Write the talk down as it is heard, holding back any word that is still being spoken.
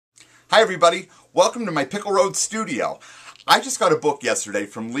Hi everybody, welcome to my Pickle Road studio. I just got a book yesterday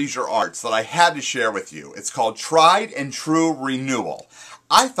from Leisure Arts that I had to share with you. It's called Tried and True Renewal.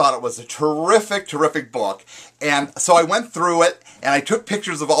 I thought it was a terrific book, and so I went through it and I took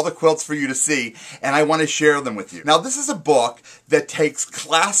pictures of all the quilts for you to see, and I want to share them with you. Now this is a book that takes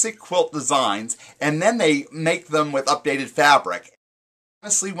classic quilt designs and then they make them with updated fabric.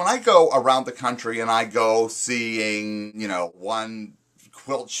 Honestly, when I go around the country and I go seeing, one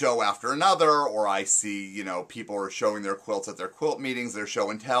quilt show after another, or I see, people are showing their quilts at their quilt meetings, their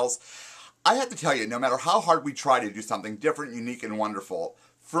show and tells, I have to tell you, no matter how hard we try to do something different, unique, and wonderful,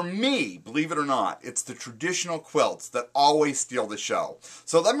 for me, believe it or not, it's the traditional quilts that always steal the show.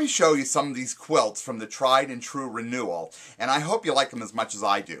 So let me show you some of these quilts from the Tried and True Renewal, and I hope you like them as much as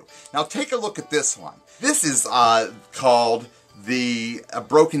I do. Now take a look at this one. This is called the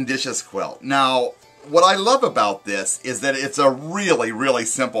Broken Dishes quilt. Now, what I love about this is that it's a really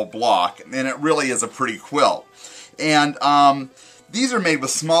simple block, and it really is a pretty quilt. And these are made with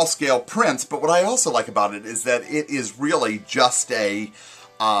small scale prints, but what I also like about it is that it is really just a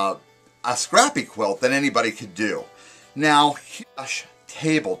scrappy quilt that anybody could do. Now,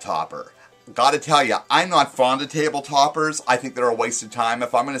 table topper. Gotta tell you, I'm not fond of table toppers. I think they're a waste of time.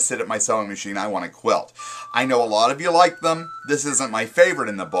 If I'm going to sit at my sewing machine, I want a quilt. I know a lot of you like them. This isn't my favorite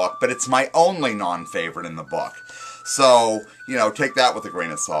in the book, but it's my only non-favorite in the book. So, take that with a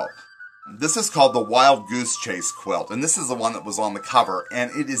grain of salt. This is called the Wild Goose Chase quilt, and this is the one that was on the cover,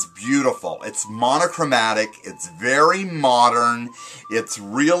 and it is beautiful. It's monochromatic, it's very modern, it's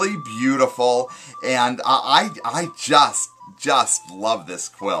really beautiful, and I just love this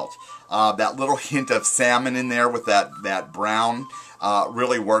quilt. That little hint of salmon in there with that brown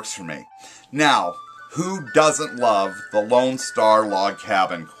really works for me. Now, who doesn't love the Lone Star Log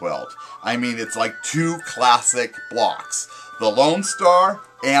Cabin quilt? I mean, it's like two classic blocks. The Lone Star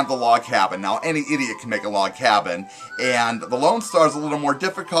and the Log Cabin. Now, any idiot can make a log cabin, and the Lone Star is a little more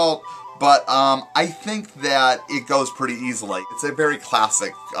difficult, but I think that it goes pretty easily. It's a very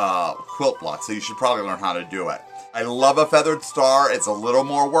classic quilt block, so you should probably learn how to do it. I love a feathered star. It's a little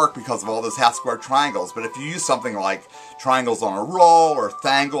more work because of all those half square triangles, but if you use something like triangles on a roll or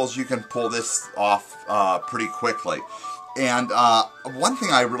thangles, you can pull this off pretty quickly. And one thing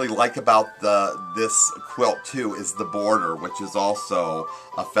I really like about this quilt too is the border, which is also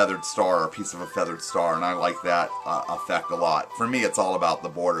a feathered star, or a piece of a feathered star, and I like that effect a lot. For me, it's all about the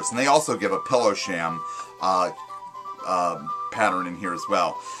borders. And they also give a pillow sham pattern in here as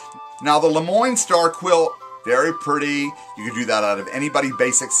well. Now the Lemoyne Star quilt, very pretty. You could do that out of anybody's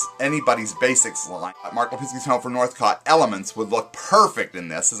basics line. Mark Lipinski's Home for Northcott Elements would look perfect in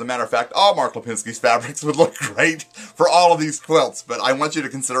this. As a matter of fact, all Mark Lipinski's fabrics would look great for all of these quilts, but I want you to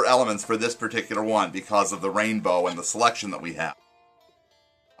consider Elements for this particular one because of the rainbow and the selection that we have.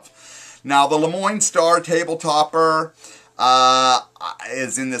 Now, the Lemoyne Star table topper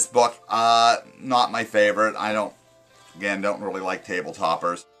is in this book. Not my favorite. I don't really like table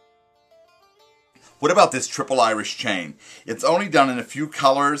toppers. What about this triple Irish chain? It's only done in a few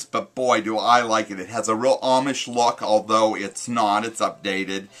colors, but boy, do I like it. It has a real Amish look, although it's not. It's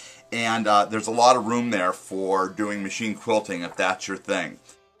updated. And there's a lot of room there for doing machine quilting, if that's your thing.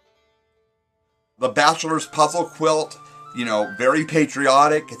 The Bachelor's Puzzle quilt, very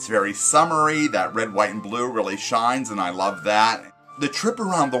patriotic. It's very summery. That red, white, and blue really shines, and I love that. The Trip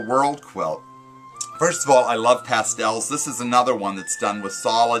Around the World quilt. First of all, I love pastels. This is another one that's done with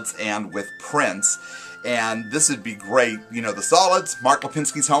solids and with prints. And this would be great. The solids, Mark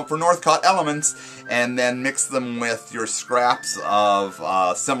Lipinski's Home for Northcott Elements, and then mix them with your scraps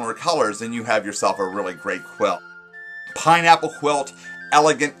of similar colors, and you have yourself a really great quilt. Pineapple quilt,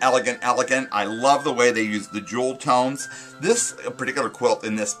 elegant. I love the way they use the jewel tones. This particular quilt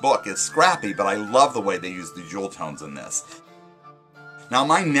in this book is scrappy, but I love the way they use the jewel tones in this. Now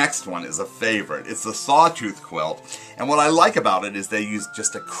my next one is a favorite. It's the Sawtooth quilt, and what I like about it is they use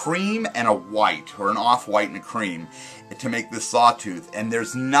just a cream and a white, or an off-white and a cream, to make this Sawtooth, and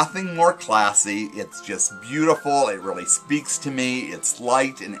there's nothing more classy. It's just beautiful. It really speaks to me. It's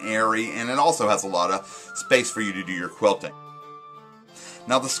light and airy, and it also has a lot of space for you to do your quilting.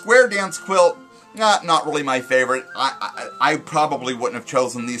 Now the Square Dance quilt, not really my favorite. I probably wouldn't have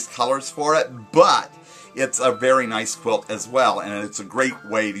chosen these colors for it, but it's a very nice quilt as well, and it's a great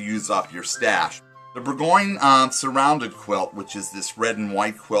way to use up your stash. The Burgoyne Surrounded quilt, which is this red and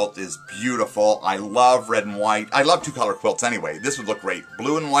white quilt, is beautiful. I love red and white. I love two-color quilts anyway. This would look great.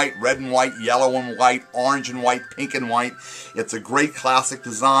 Blue and white, red and white, yellow and white, orange and white, pink and white. It's a great classic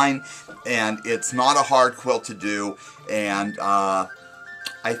design, and it's not a hard quilt to do, and I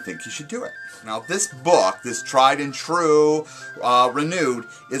think you should do it. Now this book, this Tried and True Renewed,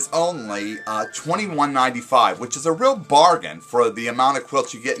 is only $21.95, which is a real bargain for the amount of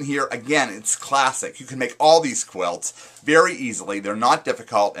quilts you get in here. Again, it's classic. You can make all these quilts very easily. They're not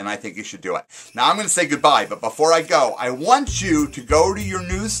difficult, and I think you should do it. Now I'm going to say goodbye, but before I go, I want you to go to your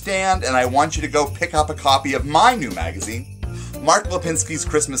newsstand and I want you to go pick up a copy of my new magazine, Mark Lipinski's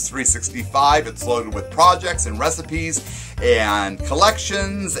Christmas 365. It's loaded with projects and recipes and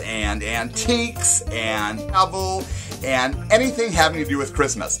collections and antiques and travel and anything having to do with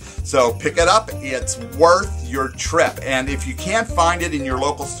Christmas. So pick it up. It's worth your trip. And if you can't find it in your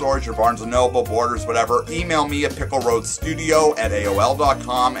local stores, your Barnes & Noble, Borders, whatever, email me at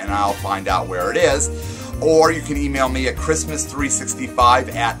pickleroadstudio@AOL.com and I'll find out where it is. Or you can email me at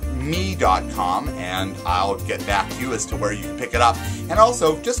christmas365@me.com and I'll get back to you as to where you can pick it up. And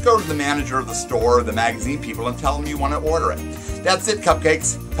also, just go to the manager of the store or the magazine people and tell them you want to order it. That's it,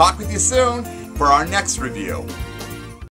 Cupcakes. Talk with you soon for our next review.